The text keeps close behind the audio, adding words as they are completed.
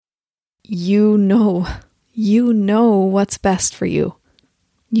you know what's best for you.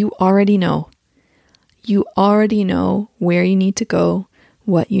 You already know. You already know where you need to go,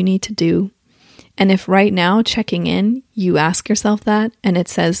 what you need to do. And if right now, checking in, you ask yourself that and it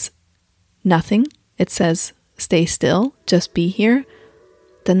says nothing, it says stay still, just be here,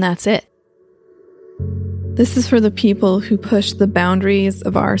 then that's it. This is for the people who push the boundaries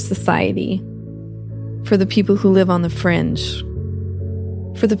of our society, for the people who live on the fringe,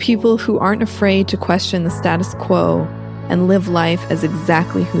 for the people who aren't afraid to question the status quo and live life as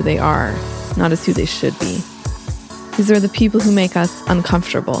exactly who they are, not as who they should be. These are the people who make us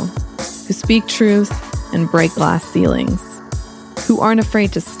uncomfortable, who speak truth and break glass ceilings, who aren't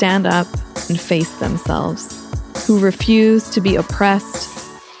afraid to stand up and face themselves, who refuse to be oppressed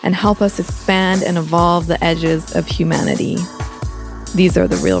and help us expand and evolve the edges of humanity. These are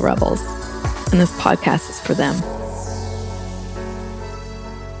the real rebels, and this podcast is for them.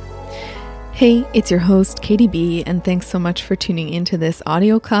 Hey, it's your host, Katie B, and thanks so much for tuning into this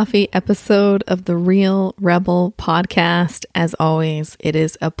audio coffee episode of the Real Rebel podcast. As always, it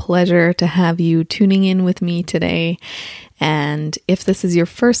is a pleasure to have you tuning in with me today. And if this is your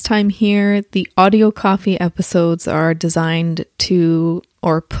first time here, the audio coffee episodes are designed to,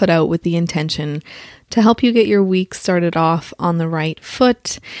 or put out with the intention to help you get your week started off on the right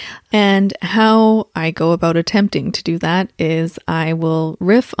foot. And how I go about attempting to do that is I will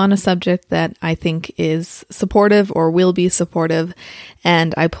riff on a subject that I think is supportive or will be supportive,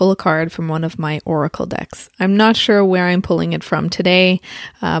 and I pull a card from one of my oracle decks. I'm not sure where I'm pulling it from today,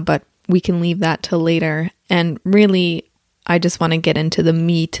 but we can leave that till later. And really, I just want to get into the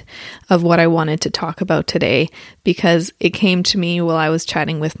meat of what I wanted to talk about today, because it came to me while I was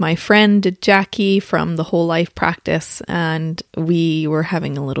chatting with my friend Jackie from the Whole Life Practice, and we were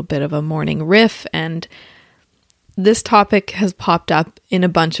having a little bit of a morning riff, and this topic has popped up in a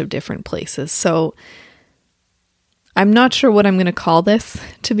bunch of different places. So I'm not sure what I'm going to call this,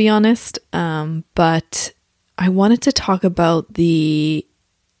 to be honest, but I wanted to talk about the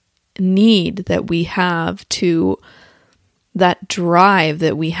need that we have to, that drive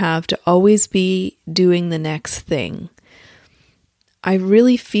that we have to always be doing the next thing. I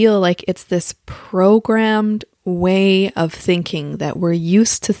really feel like it's this programmed way of thinking that we're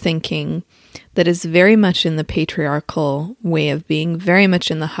used to thinking that is very much in the patriarchal way of being, very much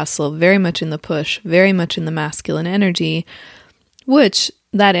in the hustle, very much in the push, very much in the masculine energy, which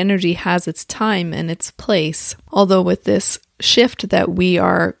that energy has its time and its place. Although with this shift that we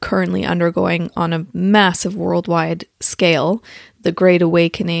are currently undergoing on a massive worldwide scale, the Great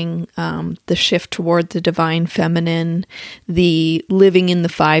Awakening, the shift toward the divine feminine, the living in the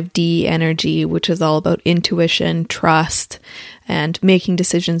 5D energy, which is all about intuition, trust, and making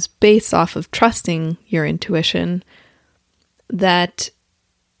decisions based off of trusting your intuition, that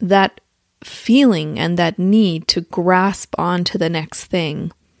feeling and that need to grasp onto the next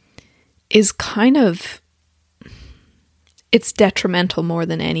thing is kind of, it's detrimental more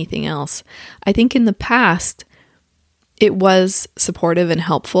than anything else. I think in the past, it was supportive and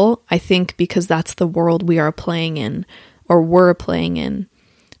helpful, I think because that's the world we are playing in, or were playing in.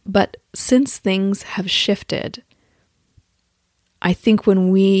 But since things have shifted, I think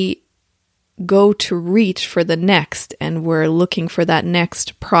when we go to reach for the next, and we're looking for that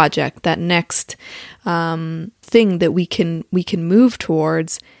next project, that next thing that we can move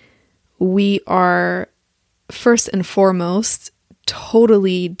towards, we are first and foremost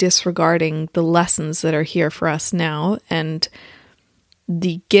totally disregarding the lessons that are here for us now and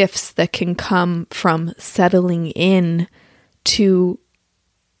the gifts that can come from settling in to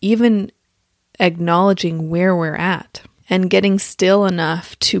even acknowledging where we're at and getting still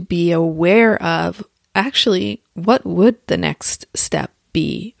enough to be aware of, actually, what would the next step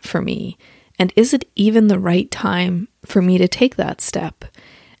be for me? And is it even the right time for me to take that step?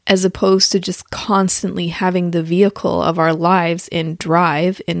 As opposed to just constantly having the vehicle of our lives in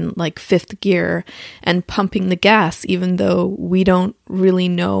drive, in like fifth gear, and pumping the gas, even though we don't really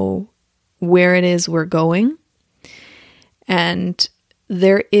know where it is we're going. And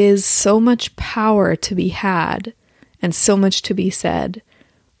there is so much power to be had and so much to be said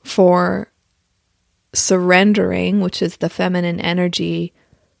for surrendering, which is the feminine energy,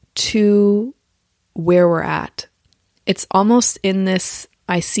 to where we're at. It's almost in this,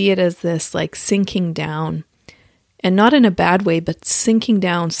 I see it as this like sinking down, and not in a bad way, but sinking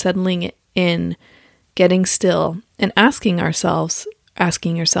down, settling in, getting still, and asking yourself,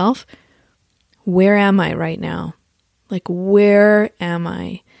 where am I right now? Like, where am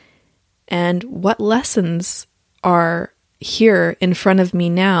I? And what lessons are here in front of me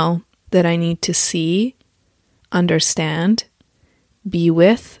now that I need to see, understand, be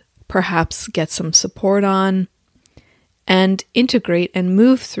with, perhaps get some support on, and integrate and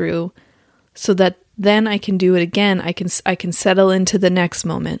move through so that then I can do it again. I can settle into the next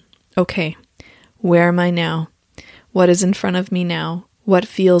moment. Okay, where am I now? What is in front of me now? What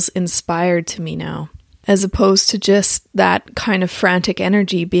feels inspired to me now? As opposed to just that kind of frantic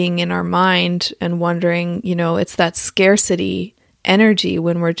energy being in our mind and wondering, it's that scarcity energy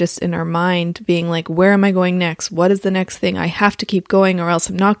when we're just in our mind being like, where am I going next? What is the next thing? I have to keep going or else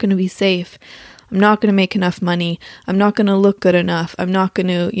I'm not going to be safe. I'm not going to make enough money. I'm not going to look good enough. I'm not going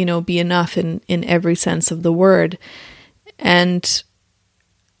to, be enough in every sense of the word. And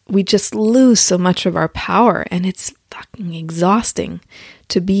we just lose so much of our power, and it's fucking exhausting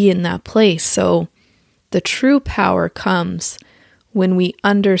to be in that place. So the true power comes when we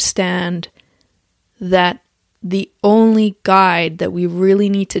understand that the only guide that we really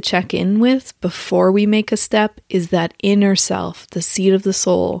need to check in with before we make a step is that inner self, the seat of the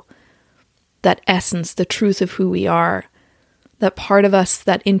soul, that essence, the truth of who we are, that part of us,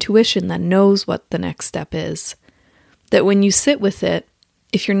 that intuition that knows what the next step is. That when you sit with it,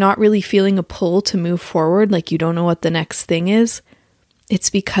 if you're not really feeling a pull to move forward, like you don't know what the next thing is, it's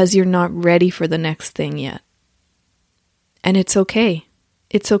because you're not ready for the next thing yet. And it's okay.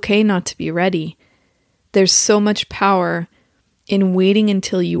 It's okay not to be ready. There's so much power in waiting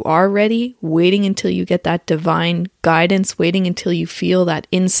until you are ready, waiting until you get that divine guidance, waiting until you feel that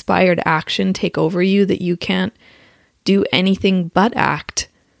inspired action take over you, that you can't do anything but act.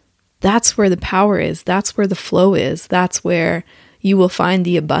 That's where the power is. That's where the flow is. That's where you will find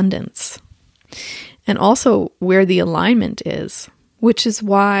the abundance. And also where the alignment is, which is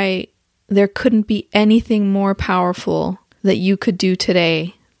why there couldn't be anything more powerful that you could do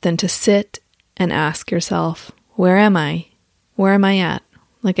today than to sit and ask yourself, where am I? Where am I at?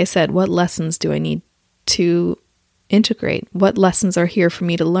 Like I said, what lessons do I need to integrate? What lessons are here for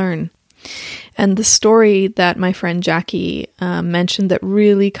me to learn? And the story that my friend Jackie mentioned that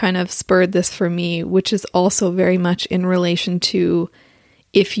really kind of spurred this for me, which is also very much in relation to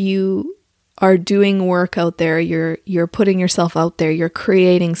if you are doing work out there, you're putting yourself out there, you're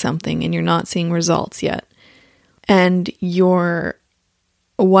creating something and you're not seeing results yet. And you're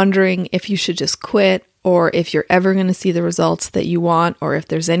wondering if you should just quit, or if you're ever going to see the results that you want, or if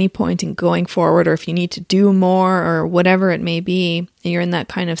there's any point in going forward, or if you need to do more, or whatever it may be, and you're in that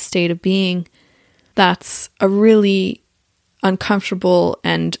kind of state of being, that's a really uncomfortable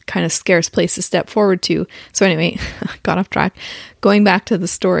and kind of scarce place to step forward to. So anyway, got off track. Going back to the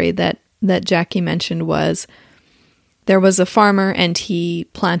story that Jackie mentioned was, there was a farmer and he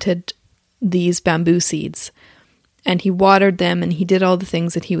planted these bamboo seeds. And he watered them and he did all the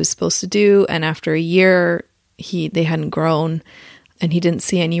things that he was supposed to do. And after a year, they hadn't grown and he didn't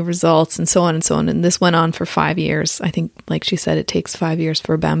see any results and so on and so on. And this went on for 5 years. I think, like she said, it takes 5 years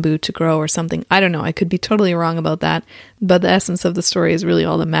for a bamboo to grow or something. I don't know. I could be totally wrong about that. But the essence of the story is really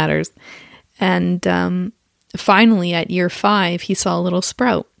all that matters. And finally, at year 5, he saw a little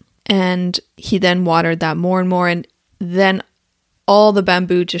sprout. And he then watered that more and more. And then all the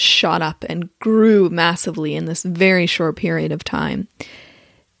bamboo just shot up and grew massively in this very short period of time.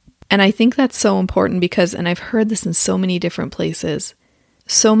 And I think that's so important because, and I've heard this in so many different places,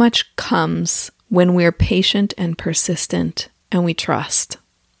 so much comes when we're patient and persistent and we trust.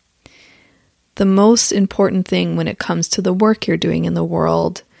 The most important thing when it comes to the work you're doing in the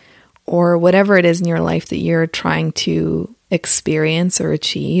world, or whatever it is in your life that you're trying to experience or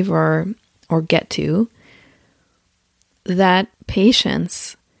achieve or get to, that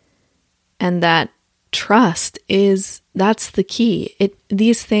patience and that trust that's the key.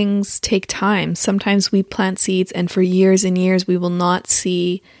 These things take time. Sometimes we plant seeds and for years and years we will not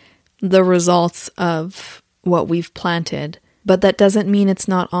see the results of what we've planted. But that doesn't mean it's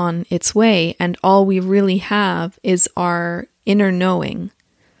not on its way. And all we really have is our inner knowing.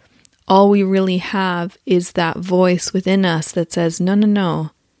 All we really have is that voice within us that says,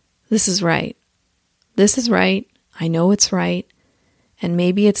 no, this is right. This is right. I know it's right. And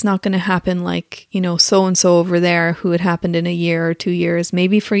maybe it's not going to happen like, so-and-so over there who it happened in a year or 2 years.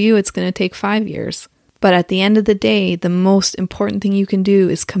 Maybe for you, it's going to take 5 years. But at the end of the day, the most important thing you can do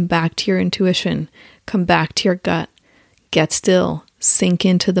is come back to your intuition, come back to your gut, get still, sink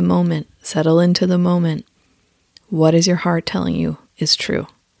into the moment, settle into the moment. What is your heart telling you is true?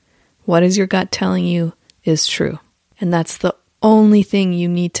 What is your gut telling you is true? And that's the only thing you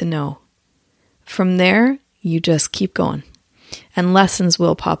need to know. From there, you just keep going. And lessons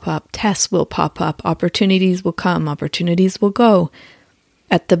will pop up, tests will pop up, opportunities will come, opportunities will go.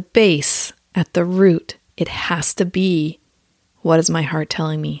 At the base, at the root, it has to be, what is my heart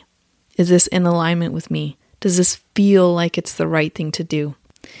telling me? Is this in alignment with me? Does this feel like it's the right thing to do?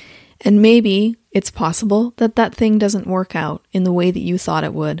 And maybe it's possible that that thing doesn't work out in the way that you thought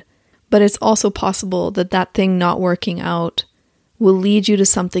it would. But it's also possible that that thing not working out will lead you to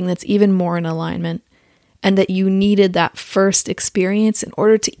something that's even more in alignment, and that you needed that first experience in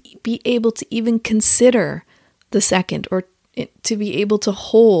order to be able to even consider the second, or to be able to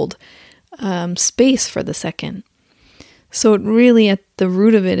hold space for the second. So it really, at the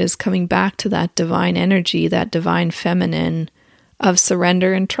root of it, is coming back to that divine energy, that divine feminine of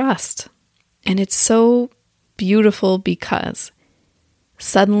surrender and trust. And it's so beautiful because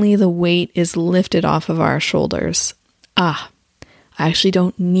suddenly the weight is lifted off of our shoulders. I actually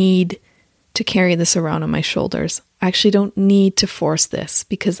don't need to carry this around on my shoulders. I actually don't need to force this,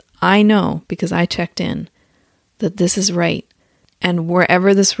 because I know, because I checked in, that this is right. And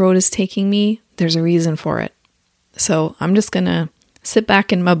wherever this road is taking me, there's a reason for it. So I'm just going to sit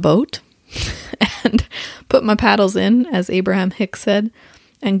back in my boat and put my paddles in, as Abraham Hicks said,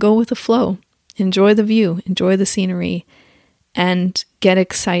 and go with the flow. Enjoy the view, enjoy the scenery, and get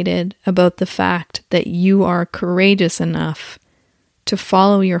excited about the fact that you are courageous enough to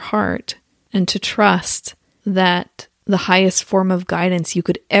follow your heart and to trust that the highest form of guidance you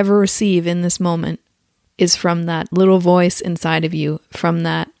could ever receive in this moment is from that little voice inside of you, from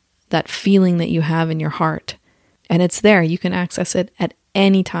that feeling that you have in your heart. And it's there. You can access it at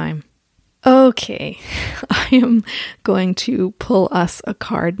any time. Okay, I am going to pull us a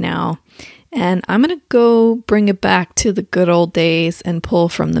card now. And I'm going to go bring it back to the good old days and pull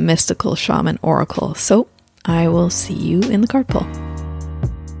from the Mystical Shaman Oracle. So I will see you in the card pull.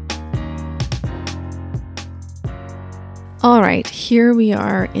 All right, here we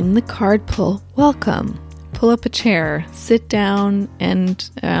are in the card pull. Welcome. Pull up a chair, sit down, and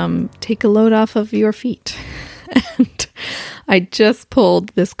take a load off of your feet. And I just pulled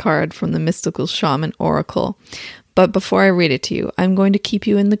this card from the Mystical Shaman Oracle. But before I read it to you, I'm going to keep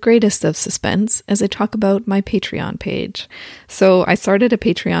you in the greatest of suspense as I talk about my Patreon page. So I started a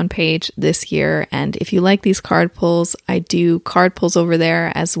Patreon page this year, and if you like these card pulls, I do card pulls over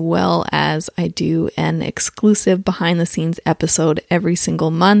there, as well as I do an exclusive behind-the-scenes episode every single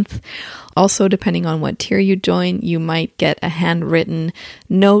month. Also, depending on what tier you join, you might get a handwritten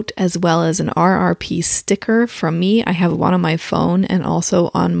note as well as an RRP sticker from me. I have one on my phone and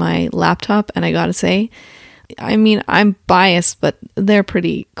also on my laptop, and I gotta say, I mean, I'm biased, but they're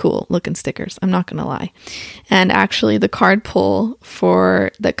pretty cool looking stickers. I'm not going to lie. And actually, the card pull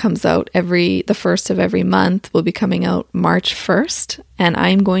that comes out the first of every month will be coming out March 1st. And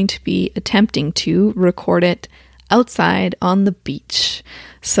I'm going to be attempting to record it outside on the beach.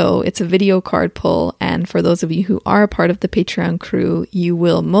 So it's a video card pull. And for those of you who are a part of the Patreon crew, you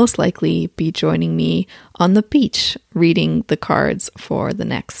will most likely be joining me on the beach reading the cards for the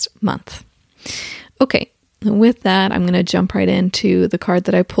next month. Okay. With that, I'm going to jump right into the card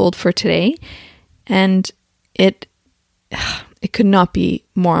that I pulled for today, and it could not be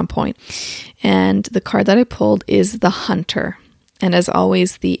more on point. And the card that I pulled is the Hunter. And as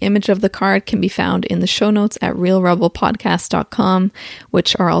always, the image of the card can be found in the show notes at realrebelpodcast.com,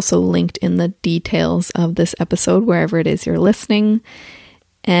 which are also linked in the details of this episode, wherever it is you're listening.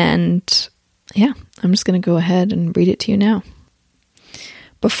 And yeah, I'm just going to go ahead and read it to you now.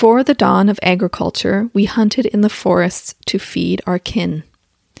 Before the dawn of agriculture, we hunted in the forests to feed our kin.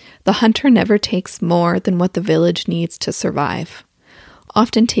 The hunter never takes more than what the village needs to survive,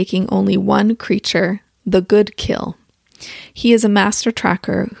 often taking only one creature, the good kill. He is a master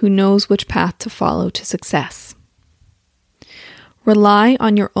tracker who knows which path to follow to success. Rely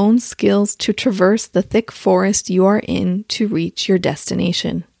on your own skills to traverse the thick forest you are in to reach your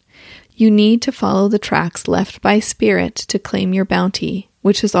destination. You need to follow the tracks left by spirit to claim your bounty,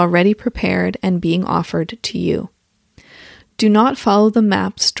 which is already prepared and being offered to you. Do not follow the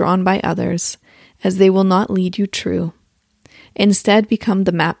maps drawn by others, as they will not lead you true. Instead, become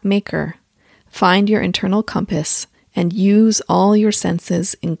the map maker. Find your internal compass and use all your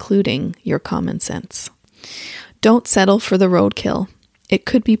senses, including your common sense. Don't settle for the roadkill. It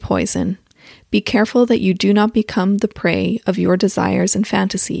could be poison. Be careful that you do not become the prey of your desires and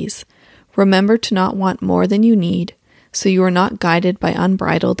fantasies. Remember to not want more than you need, so you are not guided by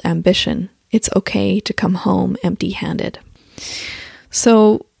unbridled ambition. It's okay to come home empty-handed.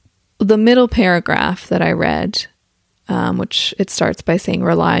 So the middle paragraph that I read, which it starts by saying,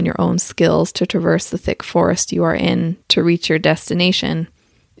 rely on your own skills to traverse the thick forest you are in to reach your destination,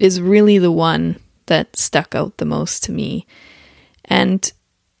 is really the one that stuck out the most to me. And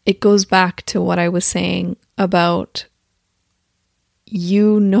it goes back to what I was saying about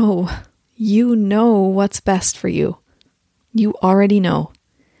you know what's best for you. You already know.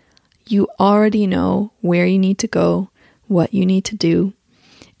 You already know where you need to go, what you need to do.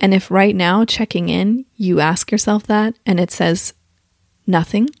 And if right now, checking in, you ask yourself that and it says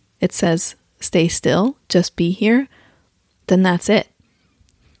nothing, it says stay still, just be here, then that's it.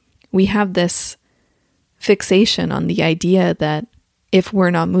 We have this fixation on the idea that if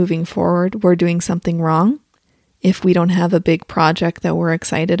we're not moving forward, we're doing something wrong. If we don't have a big project that we're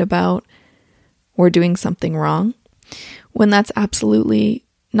excited about, we're doing something wrong, when that's absolutely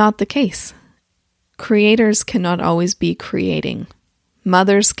not the case. Creators cannot always be creating.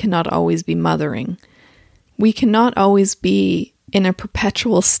 Mothers cannot always be mothering. We cannot always be in a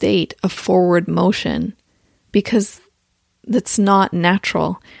perpetual state of forward motion because that's not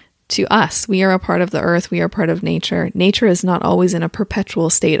natural to us. We are a part of the earth. We are part of nature. Nature is not always in a perpetual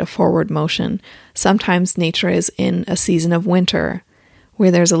state of forward motion. Sometimes nature is in a season of winter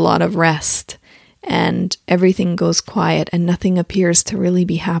where there's a lot of rest and everything goes quiet and nothing appears to really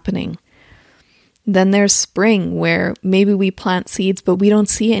be happening. Then there's spring where maybe we plant seeds, but we don't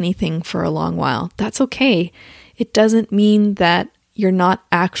see anything for a long while. That's okay. It doesn't mean that you're not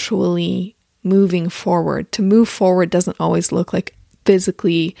actually moving forward. To move forward doesn't always look like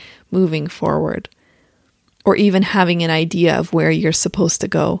physically moving forward or even having an idea of where you're supposed to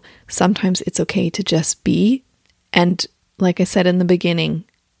go. Sometimes it's okay to just be. And like I said in the beginning,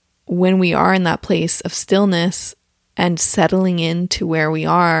 when we are in that place of stillness and settling into where we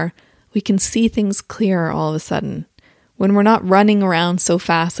are, we can see things clearer all of a sudden. When we're not running around so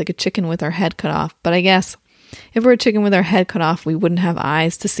fast like a chicken with our head cut off. But I guess if we're a chicken with our head cut off, we wouldn't have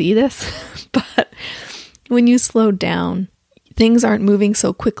eyes to see this. But when you slow down, things aren't moving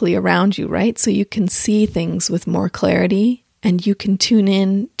so quickly around you, right? So you can see things with more clarity and you can tune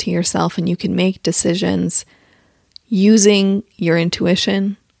in to yourself and you can make decisions using your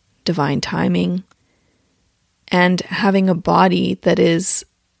intuition, divine timing, and having a body that is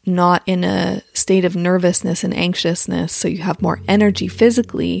not in a state of nervousness and anxiousness. So you have more energy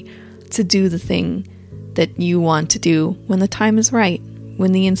physically to do the thing that you want to do when the time is right,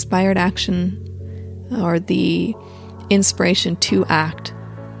 when the inspired action or the inspiration to act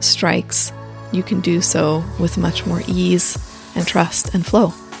strikes, you can do so with much more ease and trust and flow.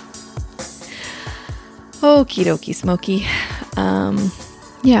 Okie dokie smoky.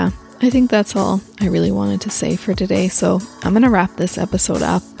 Yeah, I think that's all I really wanted to say for today. So I'm going to wrap this episode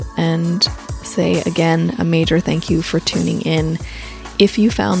up and say again, a major thank you for tuning in. If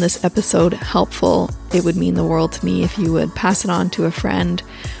you found this episode helpful, it would mean the world to me if you would pass it on to a friend,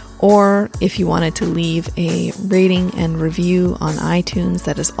 or if you wanted to leave a rating and review on iTunes,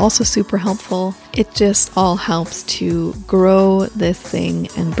 that is also super helpful. It just all helps to grow this thing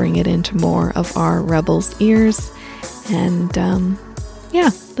and bring it into more of our rebels' ears. And yeah,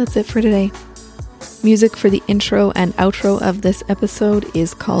 that's it for today. Music for the intro and outro of this episode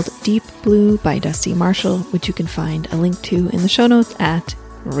is called Deep Blue by Dusty Marshall, which you can find a link to in the show notes at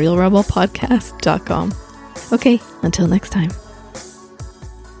realrebelpodcast.com. Okay, until next time.